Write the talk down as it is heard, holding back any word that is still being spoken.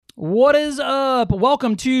What is up?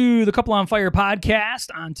 Welcome to the Couple on Fire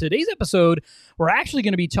podcast. On today's episode, we're actually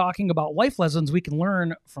going to be talking about life lessons we can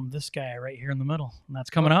learn from this guy right here in the middle. And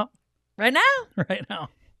that's coming up. Right now? Right now.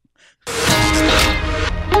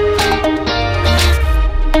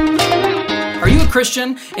 Are you a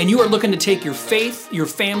Christian and you are looking to take your faith, your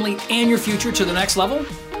family, and your future to the next level?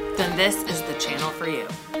 Then this is the channel for you.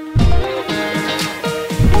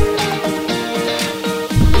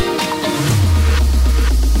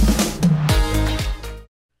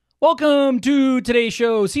 Welcome to today's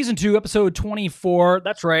show, Season 2, Episode 24.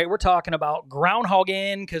 That's right, we're talking about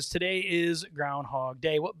Groundhogging because today is Groundhog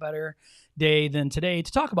Day. What better day than today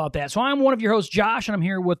to talk about that? So I'm one of your hosts, Josh, and I'm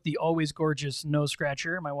here with the always gorgeous nose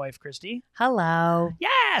scratcher, my wife, Christy. Hello.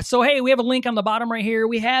 Yeah, so hey, we have a link on the bottom right here.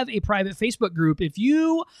 We have a private Facebook group. If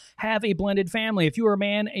you have a blended family, if you are a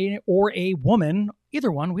man or a woman, either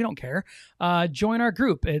one, we don't care, join our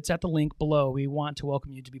group. It's at the link below. We want to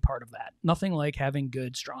welcome you to be part of that. Nothing like having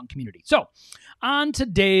good, strong community. So on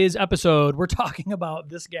today's episode, we're talking about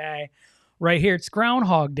this guy right here. It's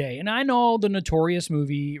Groundhog Day. And I know the notorious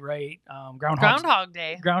movie, right? Groundhog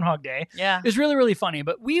Day. Groundhog Day. Yeah. Is really, really funny.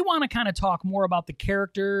 But we want to kind of talk more about the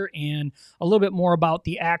character and a little bit more about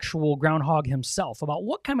the actual groundhog himself, about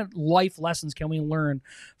what kind of life lessons can we learn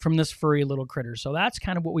from this furry little critter. So that's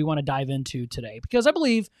kind of what we want to dive into today, because I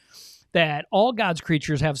believe that all God's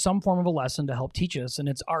creatures have some form of a lesson to help teach us, and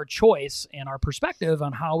it's our choice and our perspective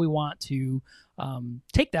on how we want to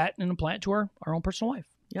take that and apply it to our own personal life.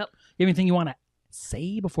 Yep. You have anything you want to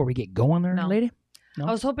say before we get going there, lady? No?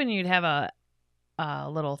 I was hoping you'd have a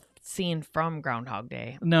little scene from Groundhog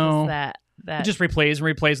Day. No. That It just replays,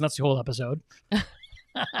 and that's the whole episode.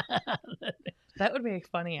 That would be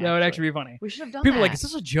funny. That would actually be funny. We should have done People that. are like, is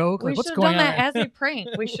this a joke? We Like, what's should going have on? done that as a prank.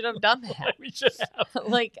 We should have done that. We should have.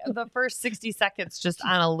 Like the first 60 seconds just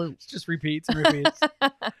on a loop. Just repeats and repeats.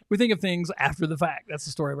 We think of things after the fact. That's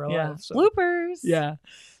the story of our life. So. Bloopers. Yeah.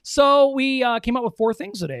 So we came up with 4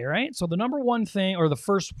 things today, right? So the number one thing, or the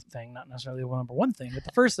first thing, not necessarily the number one thing, but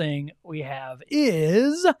the first thing we have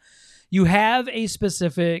is you have a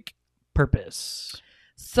specific purpose.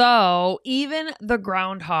 So even the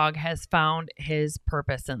groundhog has found his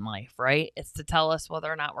purpose in life, right? It's to tell us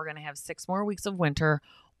whether or not we're going to have 6 more weeks of winter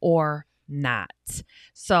or not.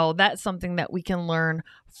 So that's something that we can learn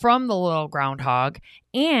from the little groundhog.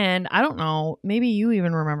 And I don't know, maybe you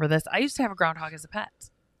even remember this. I used to have a groundhog as a pet.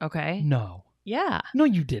 Okay. No. Yeah. No,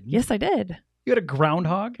 you didn't. Yes, I did. You had a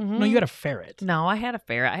groundhog? Mm-hmm. No, you had a ferret. No, I had a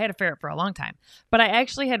ferret. I had a ferret for a long time. But I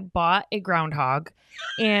actually had bought a groundhog.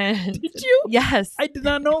 And Did you? Yes. I did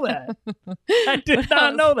not know that. I did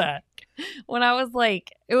not know that. When I was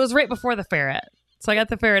like, it was right before the ferret. So I got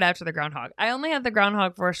the ferret after the groundhog. I only had the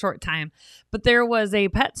groundhog for a short time, but there was a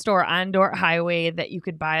pet store on Dort Highway that you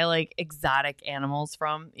could buy like exotic animals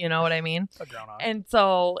from. You know what I mean? A groundhog. And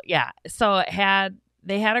so, yeah. So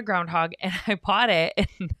they had a groundhog and I bought it.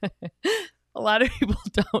 And a lot of people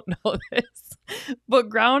don't know this, but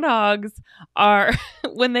groundhogs are,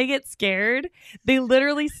 when they get scared, they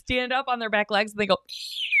literally stand up on their back legs and they go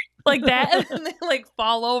like that. And then they like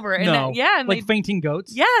fall over. And no. And like fainting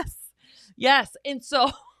goats? Yes. Yes. And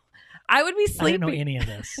so I would be sleeping. I didn't know any of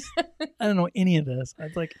this. I don't know any of this. I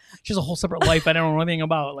was like, she's a whole separate life I don't know anything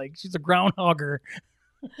about. Like, she's a groundhogger.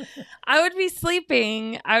 I would be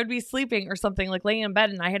sleeping or something, like laying in bed,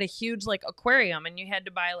 and I had a huge like aquarium, and you had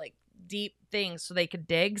to buy like deep things so they could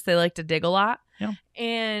dig. So they like to dig a lot. Yeah.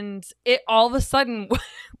 And it all of a sudden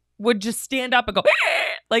would just stand up and go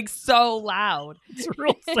like so loud. It's a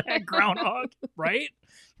real sad groundhog, right?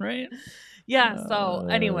 Right? Yeah. So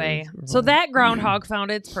anyway, so that groundhog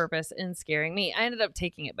found its purpose in scaring me. I ended up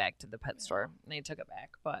taking it back to the pet store and they took it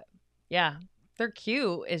back. But yeah, they're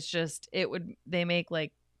cute. It's just, they make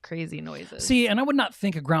like crazy noises. See, and I would not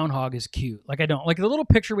think a groundhog is cute. Like, I don't. Like the little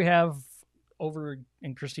picture we have over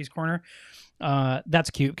in Christy's corner, that's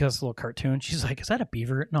cute because it's a little cartoon. She's like, is that a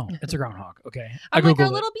beaver? No, it's a groundhog. Okay. I'm like, our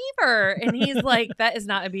little beaver. And he's like, that is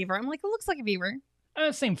not a beaver. I'm like, it looks like a beaver.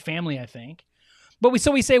 Same family, I think. But we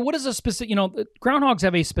say, what is a specific, groundhogs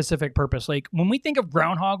have a specific purpose. Like when we think of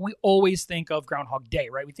groundhog, we always think of Groundhog Day,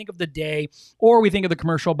 right? We think of the day, or we think of the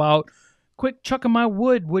commercial about quit chucking my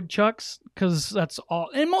woodchucks, because that's all.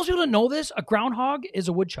 And most people don't know this. A groundhog is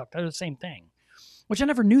a woodchuck. They're the same thing, which I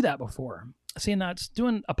never knew that before. Seeing that's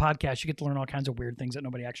doing a podcast, you get to learn all kinds of weird things that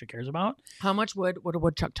nobody actually cares about. How much wood would a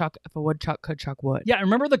woodchuck chuck if a woodchuck could chuck wood? Yeah,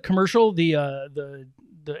 remember the commercial, the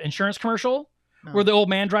insurance commercial? No. Where the old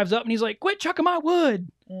man drives up and he's like, quit chucking my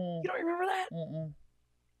wood. You don't remember that?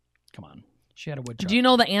 Come on. She had a woodchuck. Do you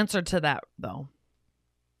know the answer to that, though?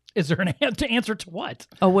 Is there an answer to what?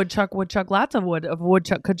 A woodchuck would chuck lots of wood. A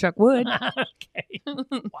woodchuck could chuck wood. Okay.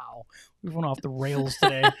 Wow. We went off the rails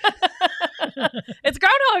today. It's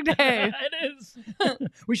Groundhog Day. It is.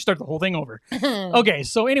 We should start the whole thing over. Okay,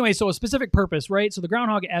 so anyway, so a specific purpose, right? So the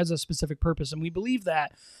groundhog has a specific purpose, and we believe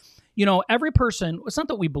that, every person, it's not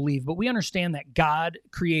that we believe, but we understand that God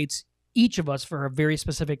creates each of us for a very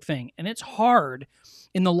specific thing. And it's hard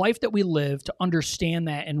in the life that we live to understand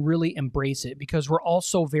that and really embrace it because we're all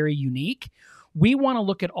so very unique. We want to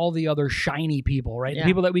look at all the other shiny people, right? Yeah. The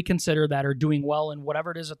people that we consider that are doing well in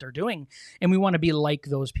whatever it is that they're doing. And we want to be like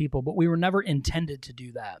those people, but we were never intended to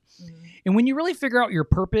do that. Mm-hmm. And when you really figure out your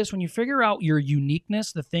purpose, when you figure out your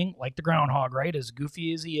uniqueness, the thing like the groundhog, right? As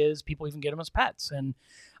goofy as he is, people even get him as pets. And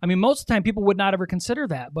I mean, most of the time people would not ever consider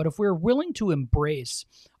that. But if we're willing to embrace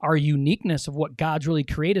our uniqueness of what God's really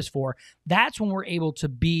created us for, that's when we're able to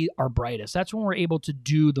be our brightest. That's when we're able to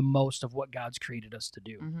do the most of what God's created us to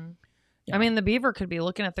do. Mm-hmm. Yeah. I mean, the beaver could be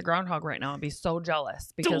looking at the groundhog right now and be so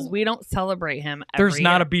jealous because we don't celebrate him every There's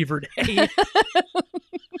not year. a beaver day.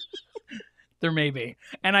 There may be.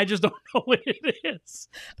 And I just don't know what it is.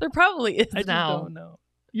 There probably is I now. just don't know.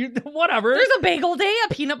 Whatever. There's a bagel day,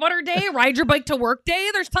 a peanut butter day, a ride your bike to work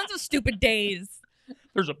day. There's tons of stupid days.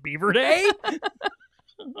 There's a beaver day?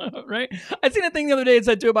 Right? I seen a thing the other day. It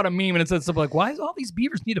said too about a meme, and it said something like, "Why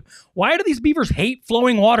why do these beavers hate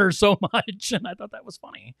flowing water so much?" And I thought that was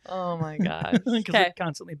funny. Oh my gosh! Because they're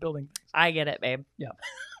constantly building things. I get it, babe. Yeah,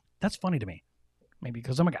 that's funny to me. Maybe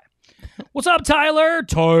because I'm a guy. What's up, Tyler?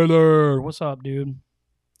 Tyler, what's up, dude?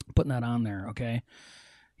 Putting that on there, okay?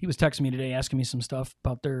 He was texting me today, asking me some stuff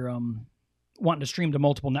about their wanting to stream to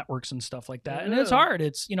multiple networks and stuff like that. And it's hard.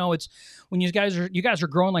 It's it's when you guys are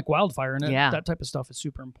growing like wildfire, and that type of stuff is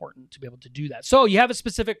super important to be able to do that. So you have a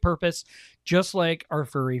specific purpose, just like our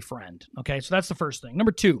furry friend. Okay, so that's the first thing.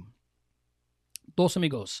 Number 2, dos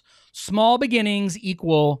amigos. Small beginnings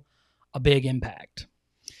equal a big impact.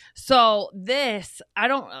 So this, I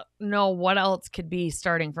don't know what else could be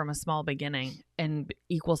starting from a small beginning and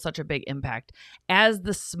equal such a big impact as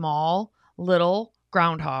the small little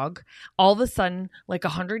groundhog all of a sudden, like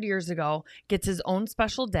 100 years ago, gets his own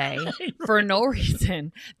special day for no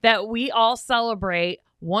reason that we all celebrate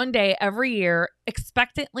one day every year,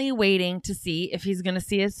 expectantly waiting to see if he's going to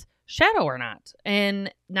see his shadow or not.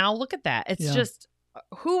 And now look at that. It's just,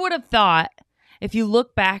 who would have thought, if you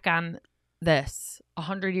look back on this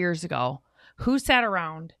 100 years ago, who sat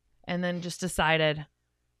around and then just decided,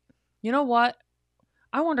 you know what?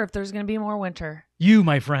 I wonder if there's going to be more winter. You,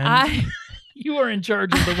 my friend. You are in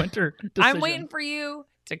charge of the winter decision. I'm waiting for you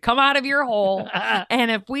to come out of your hole.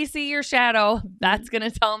 And if we see your shadow, that's going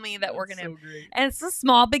to tell me that we're going to have. And it's a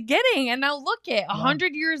small beginning. And now look at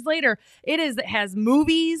 100 years later, it has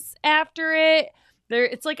movies after it.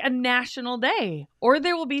 It's like a national day. Or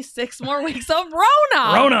there will be 6 more weeks of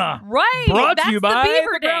Rona. Rona. Right. Brought that's to you by the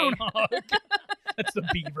Beaver the Day. Groundhog. That's the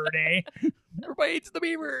Beaver Day. Everybody hates the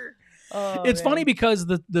beaver. Oh, it's funny because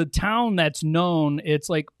the town that's known, it's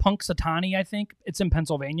like Punxsutawney, I think. It's in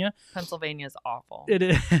Pennsylvania. Pennsylvania's awful. It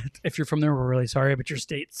is. If you're from there, we're really sorry, but your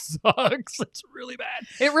state sucks. It's really bad.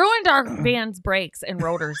 It ruined our van's brakes and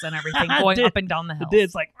rotors and everything going up and down the hill. It did.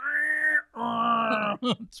 It's like,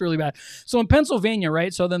 it's really bad. So in Pennsylvania,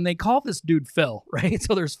 right? So then they call this dude Phil, right?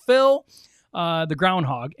 So there's Phil, the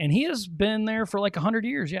groundhog, and he has been there for like 100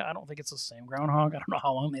 years. Yeah, I don't think it's the same groundhog. I don't know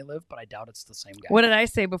how long they live, but I doubt it's the same guy. What did I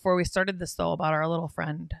say before we started this, though, about our little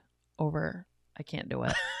friend over? I can't do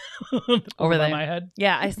it. over there. My head?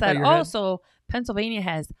 Yeah, I said, so Pennsylvania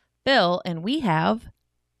has Phil, and we have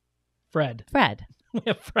Fred. We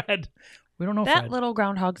have Fred. We don't know that Fred. little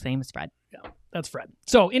groundhog's name is Fred. Yeah, that's Fred.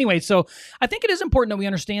 So anyway, I think it is important that we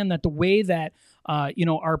understand that the way that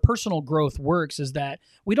our personal growth works is that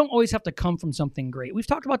we don't always have to come from something great. We've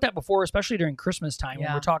talked about that before, especially during Christmas time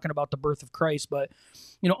when we're talking about the birth of Christ. But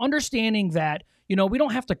understanding that we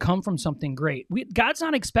don't have to come from something great. God's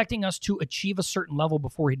not expecting us to achieve a certain level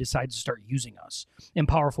before He decides to start using us in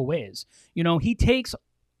powerful ways. He takes.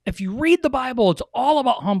 If you read the Bible, it's all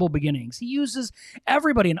about humble beginnings. He uses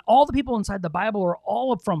everybody, and all the people inside the Bible are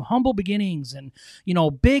all from humble beginnings and,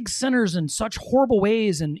 big sinners in such horrible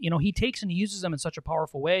ways. And, He takes and He uses them in such a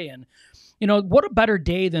powerful way. And, what a better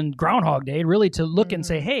day than Groundhog Day, really, to look and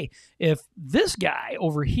say, hey, if this guy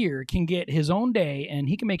over here can get his own day and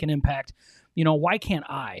he can make an impact, why can't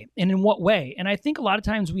I? And in what way? And I think a lot of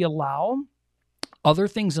times we allow other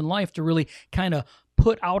things in life to really kind of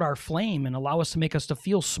put out our flame and allow us to make us to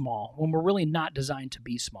feel small when we're really not designed to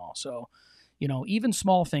be small. So, even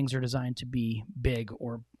small things are designed to be big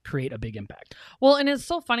or create a big impact. Well, and it's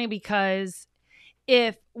so funny because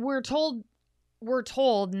if we're told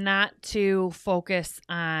not to focus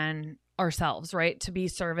on ourselves, right? To be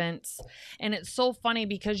servants. And it's so funny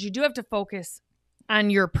because you do have to focus on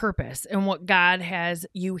your purpose and what God has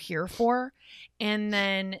you here for, and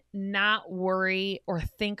then not worry or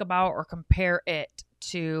think about or compare it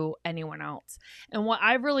to anyone else. And what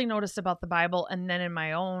I've really noticed about the Bible, and then in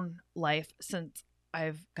my own life since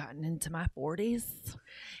I've gotten into my 40s,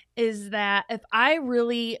 is that if I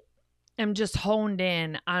really am just honed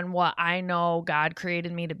in on what I know God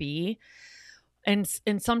created me to be, and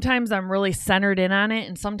sometimes I'm really centered in on it,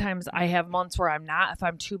 and sometimes I have months where I'm not. If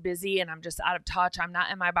I'm too busy and I'm just out of touch, I'm not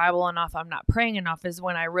in my Bible enough, I'm not praying enough, is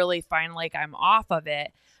when I really find like I'm off of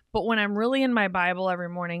it. But when I'm really in my Bible every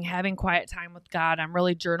morning, having quiet time with God, I'm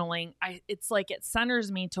really journaling, it's like it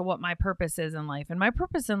centers me to what my purpose is in life. And my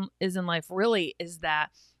purpose is in life really is that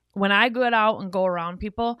when I get out and go around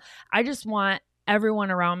people, I just want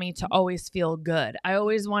everyone around me to always feel good. I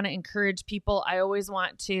always want to encourage people. I always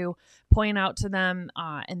want to point out to them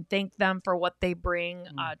and thank them for what they bring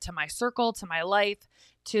to my circle, to my life,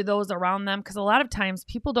 to those around them. Because a lot of times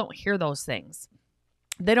people don't hear those things.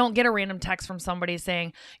 They don't get a random text from somebody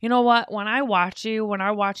saying, you know what, when I watch you, when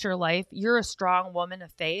I watch your life, you're a strong woman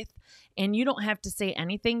of faith, and you don't have to say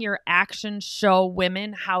anything. Your actions show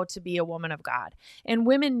women how to be a woman of God. And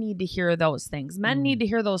women need to hear those things. Men need to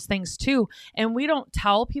hear those things too. And we don't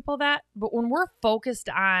tell people that. But when we're focused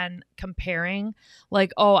on comparing,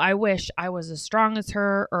 like, oh, I wish I was as strong as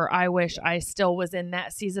her, or I wish I still was in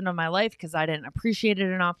that season of my life because I didn't appreciate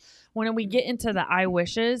it enough. When we get into the I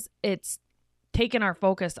wishes, it's taking our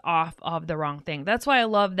focus off of the wrong thing. That's why I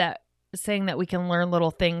love that saying that we can learn little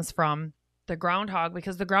things from the groundhog,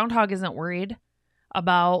 because the groundhog isn't worried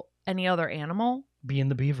about any other animal. Being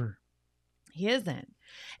the beaver. He isn't.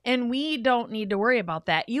 And we don't need to worry about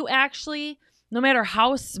that. You actually, no matter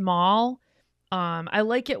how small, I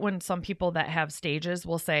like it when some people that have stages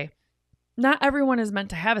will say, not everyone is meant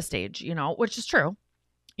to have a stage, which is true.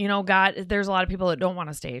 God, there's a lot of people that don't want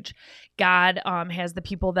a stage. God has the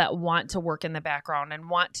people that want to work in the background and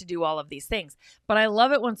want to do all of these things. But I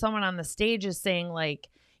love it when someone on the stage is saying, like,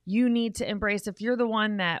 you need to embrace, if you're the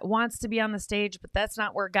one that wants to be on the stage, but that's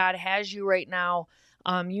not where God has you right now,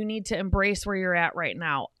 you need to embrace where you're at right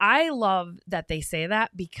now. I love that they say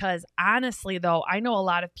that, because honestly, though, I know a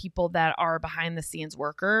lot of people that are behind the scenes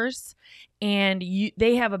workers, and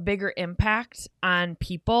they have a bigger impact on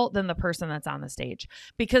people than the person that's on the stage,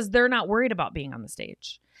 because they're not worried about being on the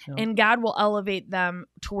stage. No. And God will elevate them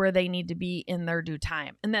to where they need to be in their due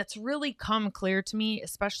time. And that's really come clear to me,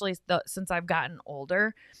 especially since I've gotten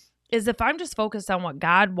older, is if I'm just focused on what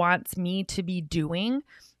God wants me to be doing,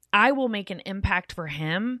 I will make an impact for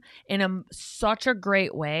him in such a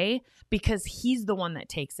great way, because he's the one that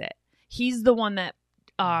takes it. He's the one that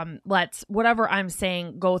lets whatever I'm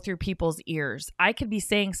saying go through people's ears. I could be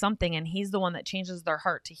saying something, and he's the one that changes their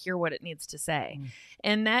heart to hear what it needs to say.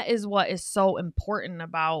 And that is what is so important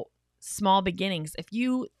about small beginnings. If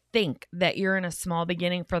you think that you're in a small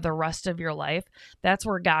beginning for the rest of your life, that's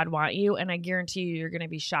where God wants you. And I guarantee you're going to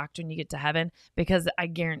be shocked when you get to heaven, because I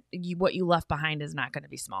guarantee you what you left behind is not going to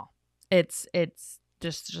be small. It's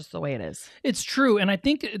just the way it is. It's true. And I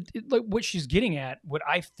think like what she's getting at, what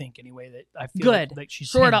I think anyway, that I feel good. Like she's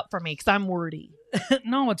Short saying, up for me, because I'm wordy.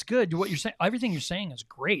 No, it's good. What you're saying, everything you're saying is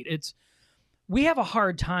great. We have a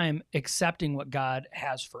hard time accepting what God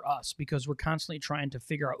has for us, because we're constantly trying to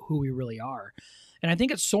figure out who we really are. And I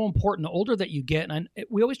think it's so important the older that you get, and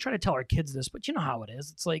we always try to tell our kids this, but you know how it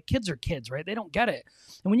is. It's like kids are kids, right? They don't get it.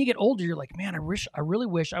 And when you get older, you're like, man, I really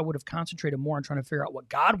wish I would have concentrated more on trying to figure out what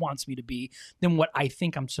God wants me to be than what I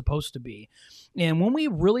think I'm supposed to be. And when we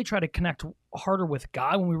really try to connect harder with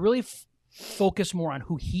God, when we really focus more on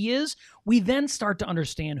who he is, we then start to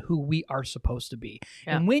understand who we are supposed to be.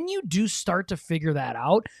 Yeah. And when you do start to figure that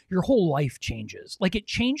out, your whole life changes. Like it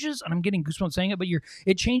changes, and I'm getting goosebumps saying it, but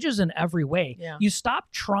it changes in every way. Yeah. You stop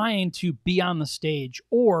trying to be on the stage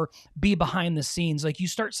or be behind the scenes. Like you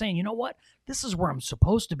start saying, you know what? This is where I'm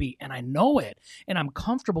supposed to be, and I know it, and I'm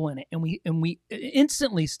comfortable in it. And we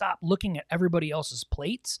instantly stop looking at everybody else's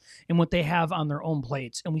plates and what they have on their own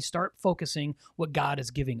plates, and we start focusing what God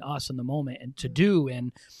is giving us in the moment and to do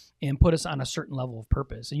and put us on a certain level of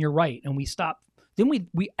purpose. And you're right. And we stop. Then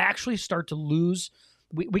we actually start to lose.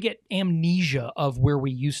 We get amnesia of where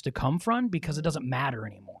we used to come from, because it doesn't matter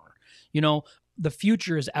anymore. The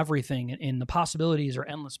future is everything, and the possibilities are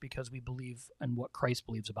endless because we believe in what Christ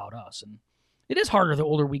believes about us. And it is harder the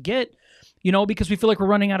older we get, because we feel like we're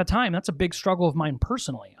running out of time. That's a big struggle of mine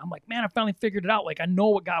personally. I'm like, man, I finally figured it out. Like, I know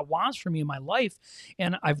what God wants for me in my life,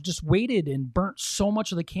 and I've just waited and burnt so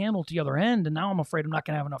much of the candle to the other end, and now I'm afraid I'm not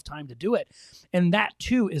going to have enough time to do it. And that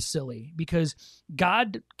too is silly, because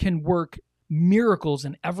God can work miracles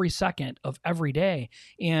in every second of every day,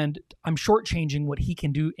 and I'm shortchanging what he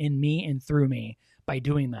can do in me and through me by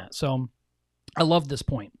doing that. So I love this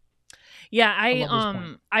point. Yeah, love this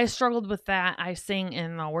point. I struggled with that. I sing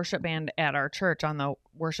in the worship band at our church on the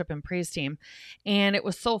worship and praise team. And it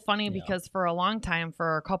was so funny because for a long time,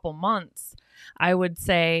 for a couple months, I would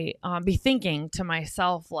say, be thinking to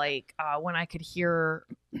myself, like when I could hear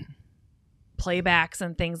playbacks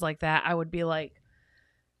and things like that, I would be like,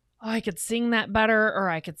 oh, I could sing that better, or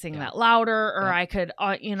I could sing that louder, or I could,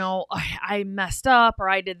 I messed up, or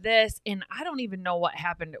I did this. And I don't even know what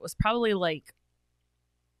happened. It was probably like,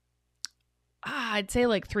 I'd say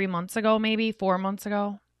like 3 months ago, maybe 4 months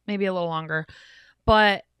ago, maybe a little longer.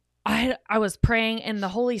 But I was praying and the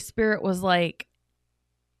Holy Spirit was like,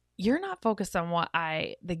 you're not focused on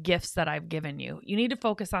the gifts that I've given you. You need to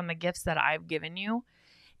focus on the gifts that I've given you.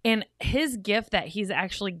 And his gift that he's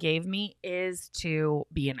actually gave me is to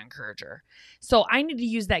be an encourager. So I need to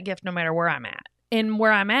use that gift no matter where I'm at. And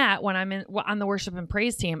where I'm at when I'm on the worship and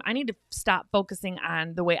praise team, I need to stop focusing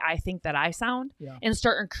on the way I think that I sound and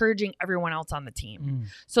start encouraging everyone else on the team.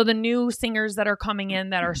 So the new singers that are coming in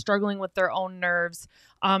that are struggling with their own nerves,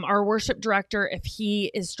 our worship director, if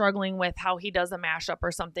he is struggling with how he does a mashup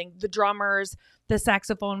or something, the drummers, the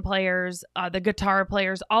saxophone players, the guitar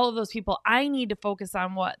players, all of those people, I need to focus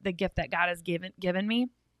on what the gift that God has given me.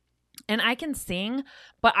 And I can sing,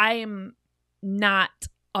 but I'm not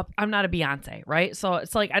a Beyonce, right? So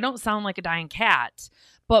it's like, I don't sound like a dying cat,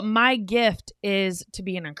 but my gift is to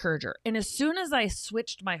be an encourager. And as soon as I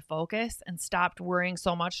switched my focus and stopped worrying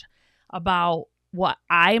so much about what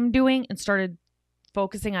I'm doing and started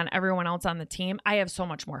focusing on everyone else on the team, I have so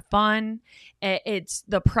much more fun. It's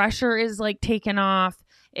the pressure is like taken off.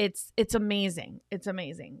 It's amazing. It's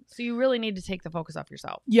amazing. So you really need to take the focus off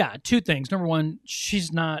yourself. Yeah, two things. Number one,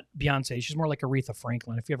 she's not Beyonce. She's more like Aretha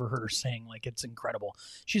Franklin. If you ever heard her sing, like, it's incredible.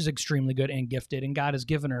 She's extremely good and gifted, and God has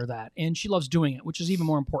given her that. And she loves doing it, which is even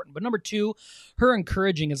more important. But number two, her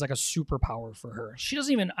encouraging is like a superpower for her. I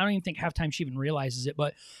don't even think half time she even realizes it.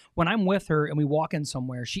 But when I'm with her and we walk in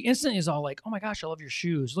somewhere, she instantly is all like, oh my gosh, I love your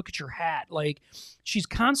shoes. Look at your hat. Like, she's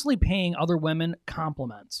constantly paying other women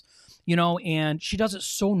compliments. And she does it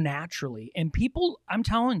so naturally. And people, I'm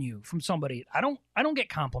telling you, from somebody, I don't get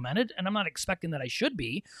complimented, and I'm not expecting that I should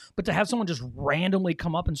be, but to have someone just randomly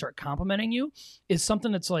come up and start complimenting you is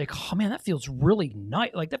something that's like, oh man, that feels really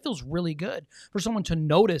nice. Like, that feels really good for someone to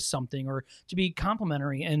notice something or to be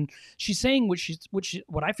complimentary. And she's saying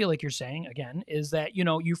what I feel like you're saying again is that,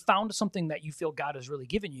 you found something that you feel God has really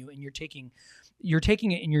given you, and you're taking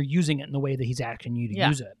it and you're using it in the way that he's asking you to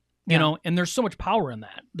use it. And there's so much power in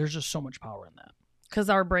that. There's just so much power in that. Because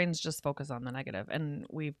our brains just focus on the negative, and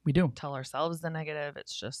we do tell ourselves the negative.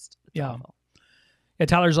 It's awful. Yeah,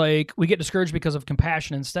 Tyler's like, we get discouraged because of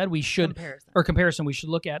compassion. Instead, we should comparison. We should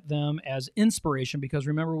look at them as inspiration, because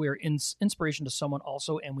remember, we are inspiration to someone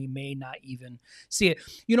also, and we may not even see it.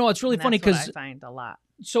 It's really funny because I find a lot.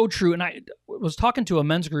 So true. And I was talking to a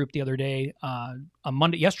men's group the other day,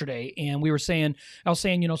 yesterday, and I was saying,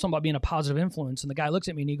 something about being a positive influence. And the guy looks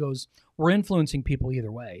at me and he goes, we're influencing people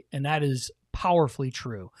either way. And that is powerfully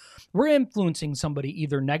true. We're influencing somebody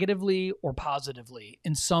either negatively or positively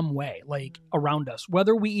in some way, like around us,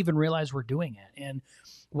 whether we even realize we're doing it. And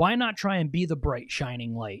why not try and be the bright,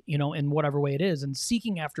 shining light, in whatever way it is, and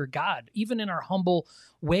seeking after God, even in our humble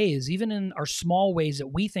ways, even in our small ways that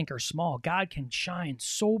we think are small. God can shine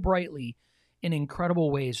so brightly in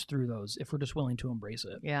incredible ways through those if we're just willing to embrace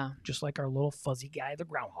it. Yeah. Just like our little fuzzy guy, the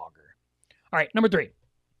groundhogger. All right, number three.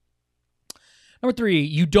 Number three,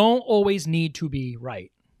 you don't always need to be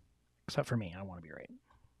right. Except for me, I want to be right.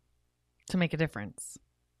 To make a difference.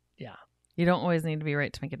 Yeah. You don't always need to be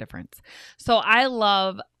right to make a difference. So I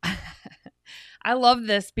love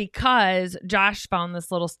this because Josh found this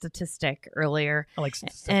little statistic earlier. I like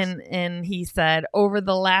statistics. And he said, over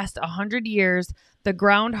the last 100 years, the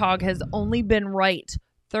groundhog has only been right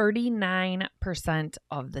 39%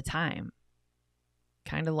 of the time.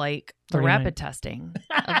 Kind of like the 39. rapid testing.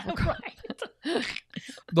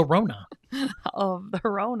 The Rona. Of the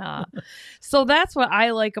Rona. So that's what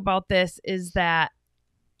I like about this is that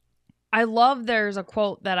I love, there's a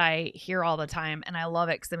quote that I hear all the time, and I love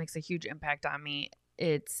it because it makes a huge impact on me.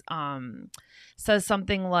 It's says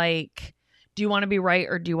something like, do you want to be right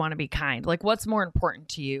or do you want to be kind? Like, what's more important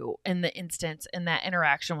to you in the instance, in that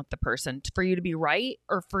interaction with the person, for you to be right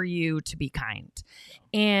or for you to be kind?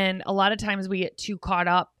 And a lot of times we get too caught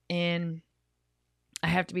up in, I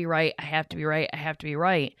have to be right, I have to be right, I have to be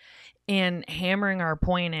right. And hammering our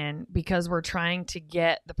point in because we're trying to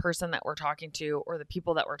get the person that we're talking to or the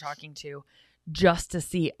people that we're talking to just to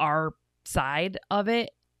see our side of it.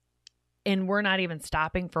 and we're not even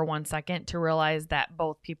stopping for 1 second to realize that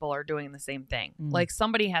both people are doing the same thing. Like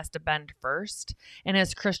somebody has to bend first. And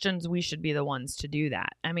as Christians, we should be the ones to do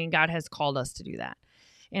that. I mean, God has called us to do that.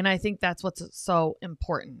 And I think that's what's so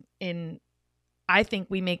important. And I think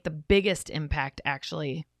we make the biggest impact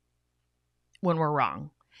actually when we're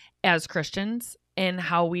wrong as Christians, and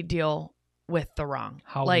how we deal with the wrong.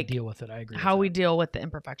 How we deal with it. I agree. How we deal with the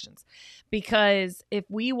imperfections. Because if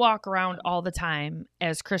we walk around all the time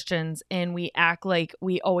as Christians and we act like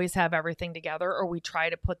we always have everything together, or we try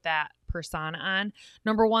to put that persona on,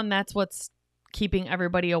 number one, that's what's keeping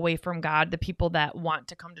everybody away from God. The people that want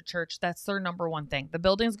to come to church, that's their number one thing. The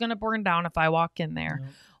building's going to burn down if I walk in there.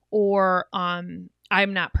 Or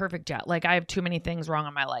I'm not perfect yet. Like I have too many things wrong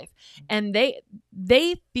in my life. And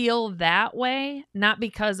they feel that way, not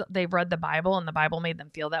because they've read the Bible and the Bible made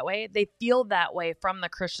them feel that way. They feel that way from the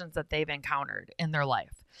Christians that they've encountered in their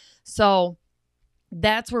life. So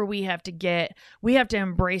that's where we have to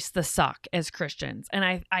embrace the suck as Christians. And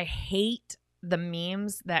I hate the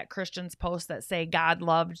memes that Christians post that say God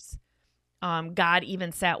loves, God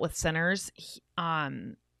even sat with sinners.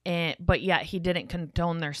 But yet he didn't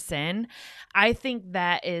condone their sin. I think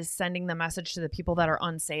that is sending the message to the people that are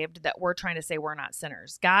unsaved that we're trying to say we're not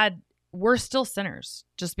sinners. God, we're still sinners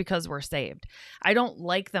just because we're saved. I don't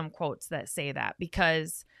like them quotes that say that,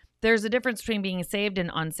 because there's a difference between being saved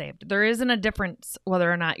and unsaved. There isn't a difference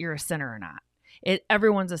whether or not you're a sinner or not.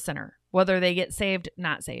 Everyone's a sinner, whether they get saved,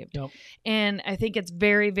 not saved. Yep. And I think it's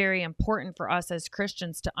very, very important for us as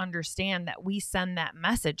Christians to understand that we send that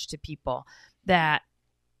message to people that,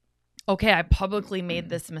 okay, I publicly made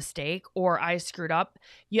this mistake, or I screwed up.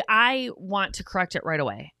 I want to correct it right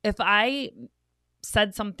away. If I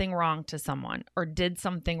said something wrong to someone or did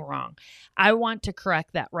something wrong, I want to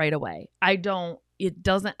correct that right away. It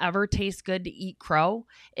doesn't ever taste good to eat crow.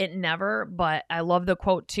 It never, but I love the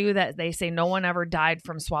quote too, that they say no one ever died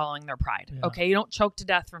from swallowing their pride. Yeah. Okay, you don't choke to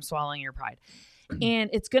death from swallowing your pride. And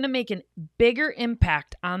it's going to make a bigger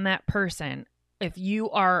impact on that person if you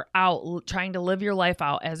are out trying to live your life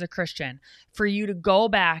out as a Christian, for you to go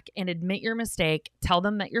back and admit your mistake, tell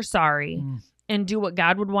them that you're sorry, and do what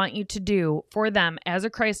God would want you to do for them as a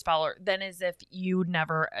Christ follower, than as if you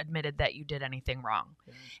never admitted that you did anything wrong.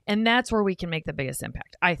 Yeah. And that's where we can make the biggest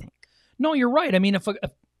impact, I think. No, you're right. I mean, if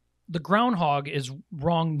the groundhog is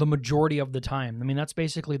wrong the majority of the time, I mean, that's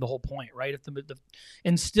basically the whole point, right? If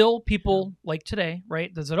and still people like today,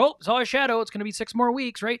 right? They said, oh, it's all a shadow. It's going to be 6 more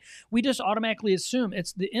weeks, right? We just automatically assume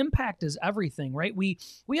the impact is everything, right? We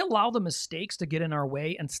allow the mistakes to get in our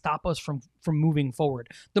way and stop us from moving forward.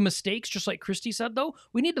 The mistakes, just like Christy said, though,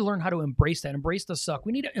 we need to learn how to embrace that, embrace the suck.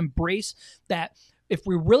 We need to embrace that. If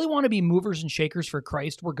we really want to be movers and shakers for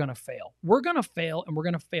Christ, we're going to fail. We're going to fail, and we're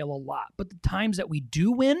going to fail a lot. But the times that we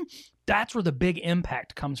do win, that's where the big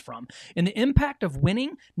impact comes from. And the impact of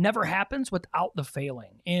winning never happens without the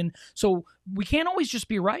failing. And so we can't always just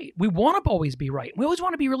be right. We want to always be right. We always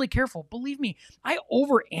want to be really careful. Believe me, I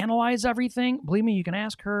overanalyze everything. Believe me, you can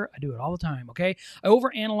ask her. I do it all the time, okay? I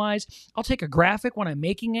overanalyze. I'll take a graphic when I'm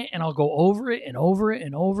making it, and I'll go over it and over it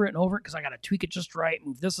and over it and over it, because I got to tweak it just right,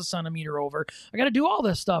 move this a centimeter over. I got to do all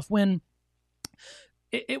this stuff when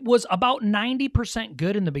it was about 90%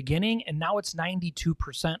 good in the beginning, and now it's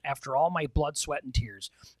 92% after all my blood, sweat, and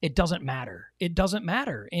tears. It doesn't matter. It doesn't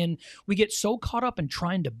matter. And we get so caught up in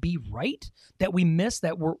trying to be right that we miss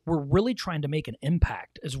that we're really trying to make an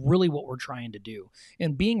impact is really what we're trying to do.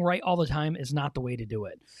 And being right all the time is not the way to do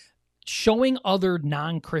it. Showing other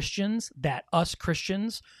non-Christians that us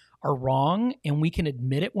Christians are wrong, and we can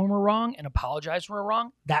admit it when we're wrong and apologize when we're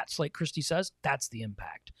wrong, that's, like Christy says, that's the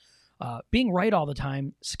impact. Being right all the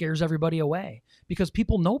time scares everybody away because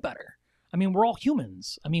people know better. I mean, we're all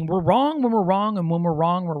humans. I mean, we're wrong when we're wrong, and when we're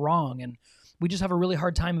wrong. And we just have a really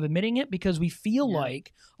hard time of admitting it because we feel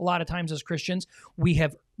like a lot of times as Christians, we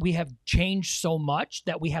have changed so much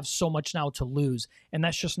that we have so much now to lose. And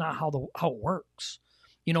that's just not how it works.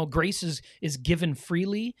 You know, grace is given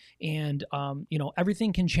freely, and,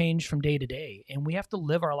 everything can change from day to day, and we have to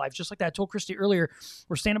live our lives just like that. I told Christy earlier,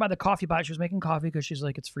 we're standing by the coffee pot. She was making coffee because she's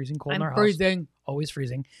like, it's freezing cold in our house. Always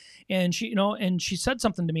freezing. And she said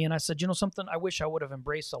something to me, and I said, something I wish I would have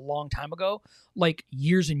embraced a long time ago, like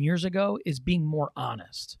years and years ago, is being more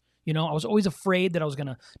honest. I was always afraid that I was going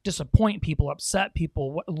to disappoint people, upset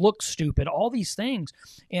people, look stupid, all these things.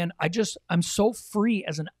 And I'm so free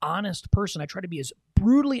as an honest person. I try to be as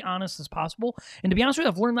brutally honest as possible. And to be honest with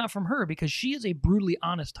you, I've learned that from her because she is a brutally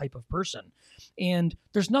honest type of person. And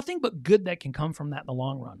there's nothing but good that can come from that in the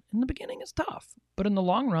long run. In the beginning, it's tough. But in the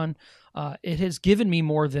long run, it has given me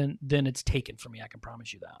more than it's taken from me. I can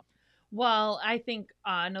promise you that. Well, I think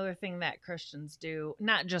another thing that Christians do,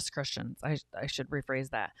 not just Christians, I should rephrase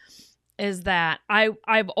that, is that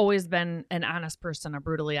I've always been an honest person, a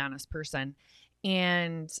brutally honest person.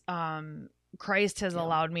 And Christ has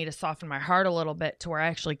allowed me to soften my heart a little bit to where I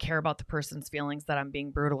actually care about the person's feelings that I'm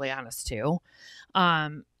being brutally honest to.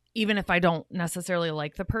 Even if I don't necessarily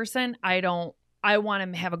like the person, I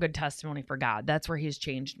want to have a good testimony for God. That's where he's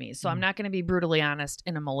changed me. So I'm not going to be brutally honest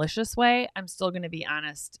in a malicious way. I'm still going to be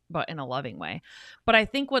honest, but in a loving way. But I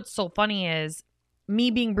think what's so funny is me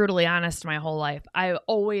being brutally honest my whole life. I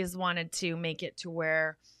always wanted to make it to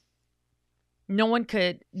where no one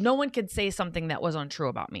could say something that was untrue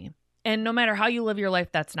about me. And no matter how you live your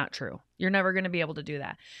life, that's not true. You're never going to be able to do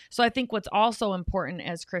that. So I think what's also important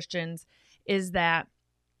as Christians is that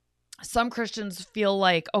some Christians feel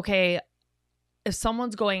like, okay, if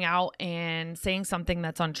someone's going out and saying something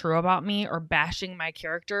that's untrue about me or bashing my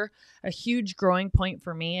character, a huge growing point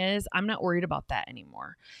for me is I'm not worried about that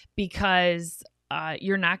anymore, because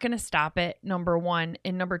you're not going to stop it, number one.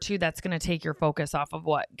 And number two, that's going to take your focus off of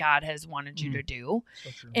what God has wanted you to do.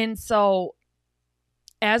 So and so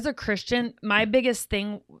as a Christian, my biggest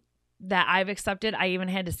thing that I've accepted, I even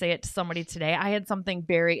had to say it to somebody today. I had something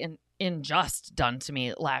very unjust done to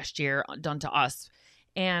me last year, done to us.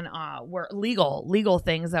 And were legal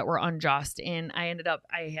things that were unjust. And I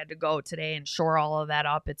had to go today and shore all of that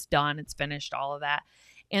up. It's done. It's finished, all of that.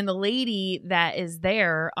 And the lady that is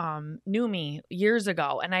there knew me years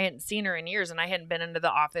ago, and I hadn't seen her in years, and I hadn't been into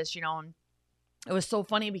the office, and it was so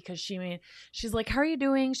funny because she's like, how are you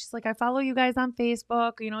doing? She's like, I follow you guys on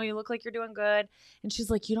Facebook. You look like you're doing good. And she's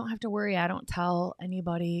like, you don't have to worry. I don't tell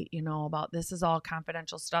anybody, about this is all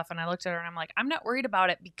confidential stuff. And I looked at her and I'm like, I'm not worried about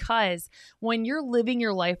it, because when you're living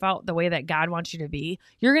your life out the way that God wants you to be,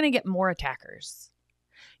 you're going to get more attackers.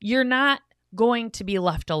 You're not going to be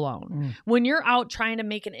left alone. When you're out trying to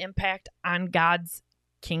make an impact on God's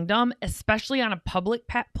kingdom, especially on a public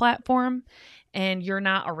platform, and you're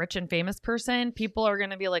not a rich and famous person, people are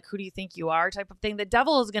going to be like, who do you think you are, type of thing. The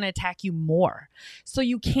devil is going to attack you more. So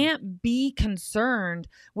you can't be concerned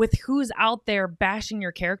with who's out there bashing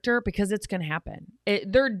your character, because it's going to happen.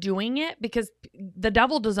 They're doing it because the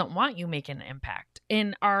devil doesn't want you making an impact.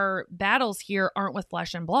 And our battles here aren't with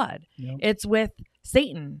flesh and blood. Yep. It's with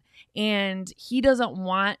Satan. And he doesn't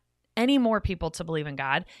want any more people to believe in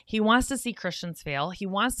God. He wants to see Christians fail. He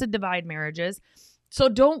wants to divide marriages. So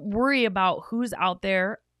don't worry about who's out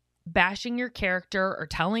there bashing your character or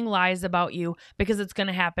telling lies about you, because it's going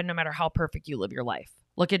to happen no matter how perfect you live your life.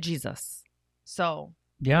 Look at Jesus. So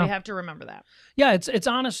we have to remember that. Yeah, it's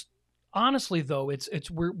honest. Honestly, though,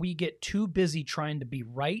 it's where we get too busy trying to be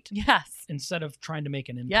right, instead of trying to make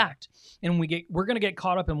an impact, and we're going to get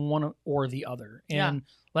caught up in one or the other. And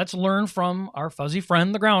let's learn from our fuzzy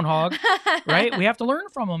friend, the Groundhog, right? We have to learn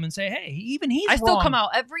from him and say, hey, even he's wrong. I still come out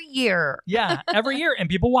every year. Yeah, every year, and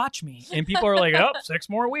people watch me, and people are like, oh, 6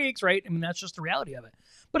 more weeks, right? I mean, that's just the reality of it.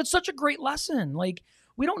 But it's such a great lesson, like.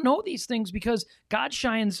 We don't know these things because God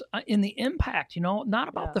shines in the impact, not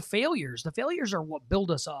about the failures. The failures are what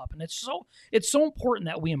build us up. And it's so important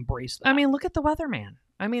that we embrace that. I mean, look at the weatherman.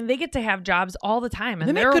 I mean, they get to have jobs all the time. And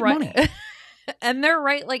they make good money. And they're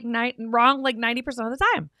right, wrong 90% of the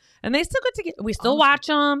time. And they still get to we still watch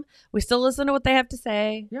them. We still listen to what they have to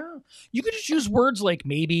say. Yeah. You could just use words like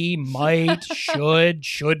maybe, might, should,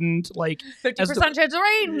 shouldn't, like 50% chance of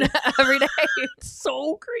rain every day. It's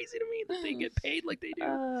so crazy to me that they get paid like they do.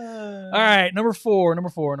 All right. Number four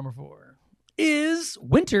is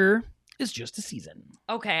winter is just a season.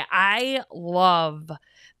 Okay. I love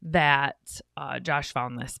that Josh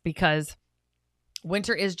found this, because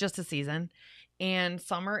winter is just a season and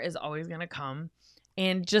summer is always going to come.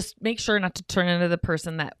 And just make sure not to turn into the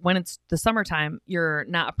person that when it's the summertime, you're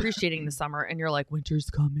not appreciating the summer and you're like, winter's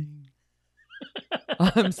coming.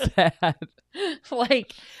 I'm sad.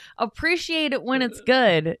 Like, appreciate it when it's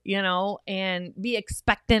good, and be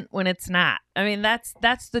expectant when it's not. I mean, that's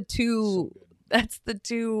the two. That's the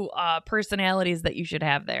two personalities that you should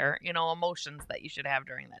have there, emotions that you should have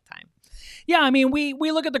during that time. Yeah, I mean, we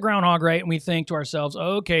look at the Groundhog, right, and we think to ourselves,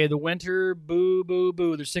 okay, the winter, boo, boo,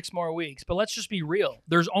 boo, there's 6 more weeks. But let's just be real.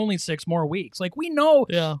 There's only 6 more weeks. Like, we know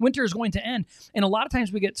winter is going to end. And a lot of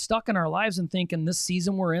times we get stuck in our lives and think in this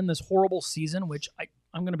season we're in, this horrible season, which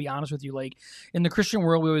I'm going to be honest with you, like, in the Christian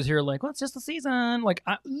world, we always hear, like, well, it's just a season. Like,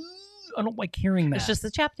 I don't like hearing that. It's just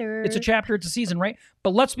a chapter. It's a chapter. It's a season, right?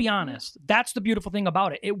 But let's be honest. That's the beautiful thing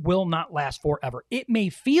about it. It will not last forever. It may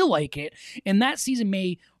feel like it, and that season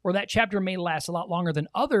may or that chapter may last a lot longer than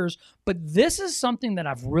others. But this is something that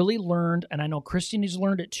I've really learned, and I know Christian has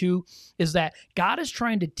learned it too, is that God is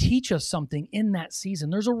trying to teach us something in that season.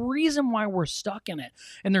 There's a reason why we're stuck in it.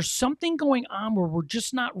 And there's something going on where we're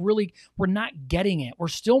just not really, we're not getting it. We're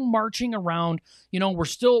still marching around, we're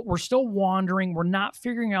still wandering. We're not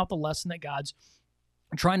figuring out the lesson that God's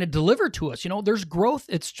trying to deliver to us. There's growth.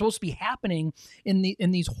 It's supposed to be happening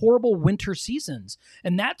in these horrible winter seasons.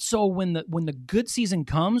 And that's so when the good season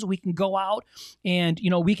comes, we can go out and,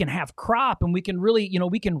 we can have crop, and we can really,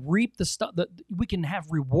 we can reap the stuff that we can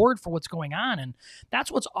have reward for what's going on. And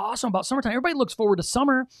that's what's awesome about summertime. Everybody looks forward to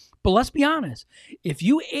summer, but let's be honest. If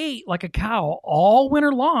you ate like a cow all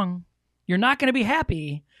winter long, you're not going to be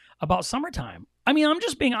happy about summertime. I mean, I'm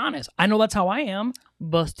just being honest. I know that's how I am.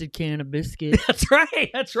 Busted can of biscuit. That's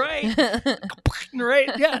right. Right?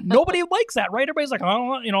 Yeah. Nobody likes that, right? Everybody's like,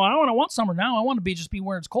 oh, I don't want summer now. I want to just be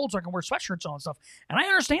where it's cold so I can wear sweatshirts on and stuff. And I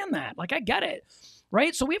understand that. Like, I get it,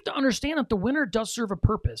 right? So we have to understand that the winter does serve a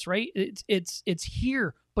purpose, right? It's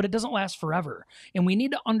here, but it doesn't last forever. And we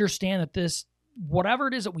need to understand that this, whatever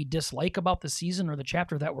it is that we dislike about the season or the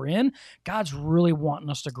chapter that we're in, God's really wanting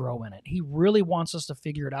us to grow in it. He really wants us to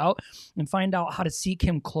figure it out and find out how to seek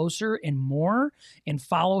him closer and more and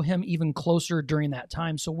follow him even closer during that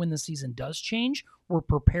time. So when the season does change, we're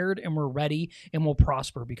prepared and we're ready and we'll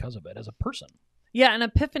prosper because of it as a person. Yeah. An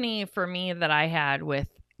epiphany for me that I had with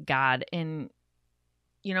God, and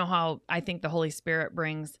how I think the Holy Spirit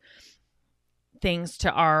brings things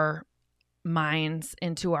to our minds,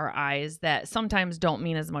 into our eyes, that sometimes don't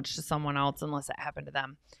mean as much to someone else unless it happened to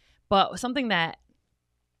them. But something that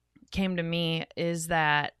came to me is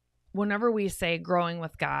that whenever we say growing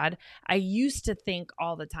with God, I used to think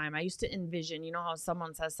all the time, I used to envision, how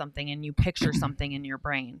someone says something and you picture something in your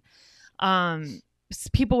brain.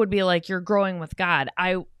 People would be like, you're growing with God.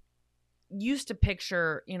 I used to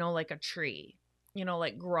picture, like a tree,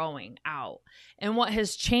 like growing out. And what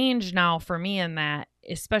has changed now for me in that,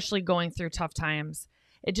 especially going through tough times,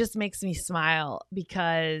 it just makes me smile,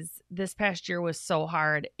 because this past year was so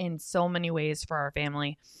hard in so many ways for our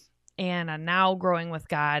family. And now growing with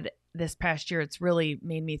God this past year, it's really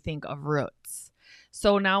made me think of roots.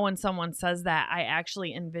 So now when someone says that, I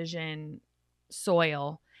actually envision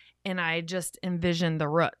soil, and I just envision the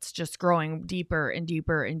roots just growing deeper and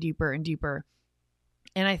deeper and deeper and deeper.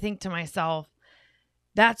 And I think to myself,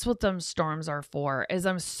 that's what them storms are for, is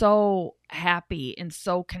I'm so happy and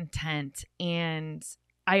so content. And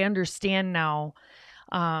I understand now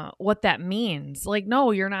what that means. Like,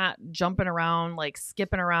 no, you're not jumping around, like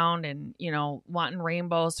skipping around and, wanting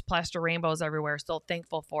rainbows, plaster rainbows everywhere. Still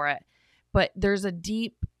thankful for it. But there's a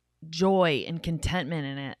deep joy and contentment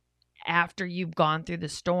in it after you've gone through the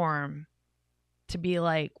storm, to be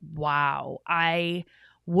like, wow, I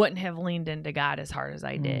wouldn't have leaned into God as hard as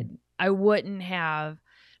I did. I wouldn't have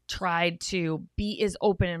tried to be as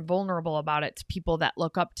open and vulnerable about it to people that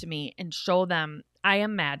look up to me and show them I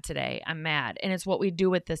am mad today. I'm mad. And it's what we do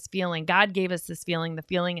with this feeling. God gave us this feeling. The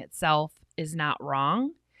feeling itself is not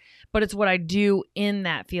wrong, but it's what I do in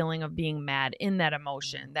that feeling of being mad, in that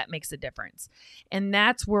emotion, that makes a difference. And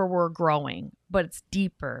that's where we're growing, but it's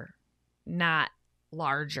deeper, not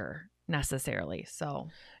larger necessarily. So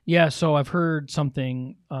yeah, so I've heard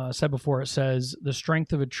something said before. It says the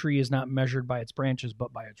strength of a tree is not measured by its branches,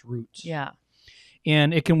 but by its roots. Yeah.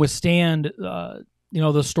 And it can withstand,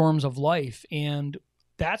 the storms of life. And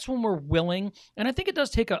that's when we're willing. And I think it does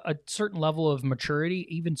take a certain level of maturity,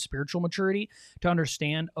 even spiritual maturity, to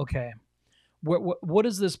understand, okay, what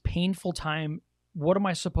is this painful time? What am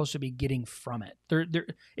I supposed to be getting from it?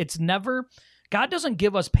 It's never... God doesn't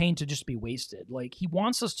give us pain to just be wasted. Like, he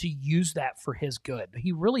wants us to use that for his good.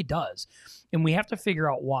 He really does. And we have to figure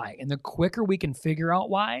out why. And the quicker we can figure out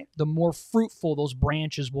why, the more fruitful those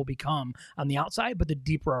branches will become on the outside, but the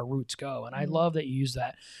deeper our roots go. And I love that you use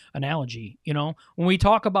that analogy. When we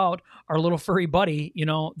talk about our little furry buddy,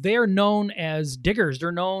 they're known as diggers.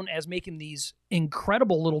 They're known as making these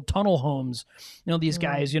incredible little tunnel homes, these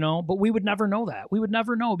guys, but we would never know that. We would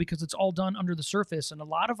never know, because it's all done under the surface. And a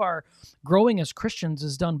lot of our growing as Christians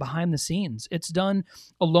is done behind the scenes. It's done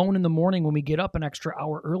alone in the morning when we get up an extra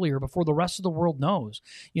hour earlier before the rest of the world knows.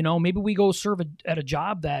 Maybe we go serve at a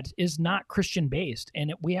job that is not Christian based,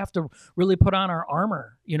 and we have to really put on our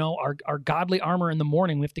armor, our godly armor in the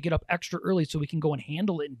morning. We have to get up extra early so we can go and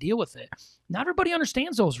handle it and deal with it. Not everybody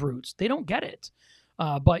understands those roots. They don't get it.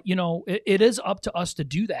 But it is up to us to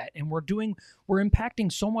do that. And we're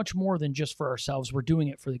impacting so much more than just for ourselves. We're doing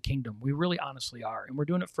it for the kingdom. We really honestly are. And we're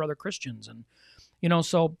doing it for other Christians. And,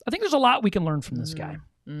 so I think there's a lot we can learn from this guy.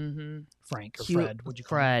 Mm-hmm. Frank or Cute Fred. Would you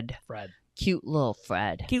call Fred. him? Fred. Cute little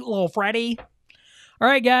Fred. Cute little Freddy. All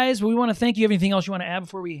right, guys. We want to thank you. Anything else you want to add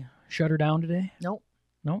before we shut her down today? Nope.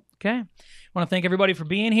 No? Okay. Want to thank everybody for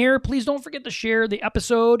being here. Please don't forget to share the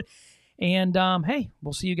episode. And, hey,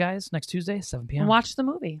 we'll see you guys next Tuesday, 7 p.m. And watch the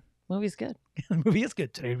movie. Movie's good. The movie is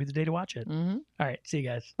good. Today will be the day to watch it. Mm-hmm. All right. See you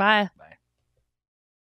guys. Bye. Bye.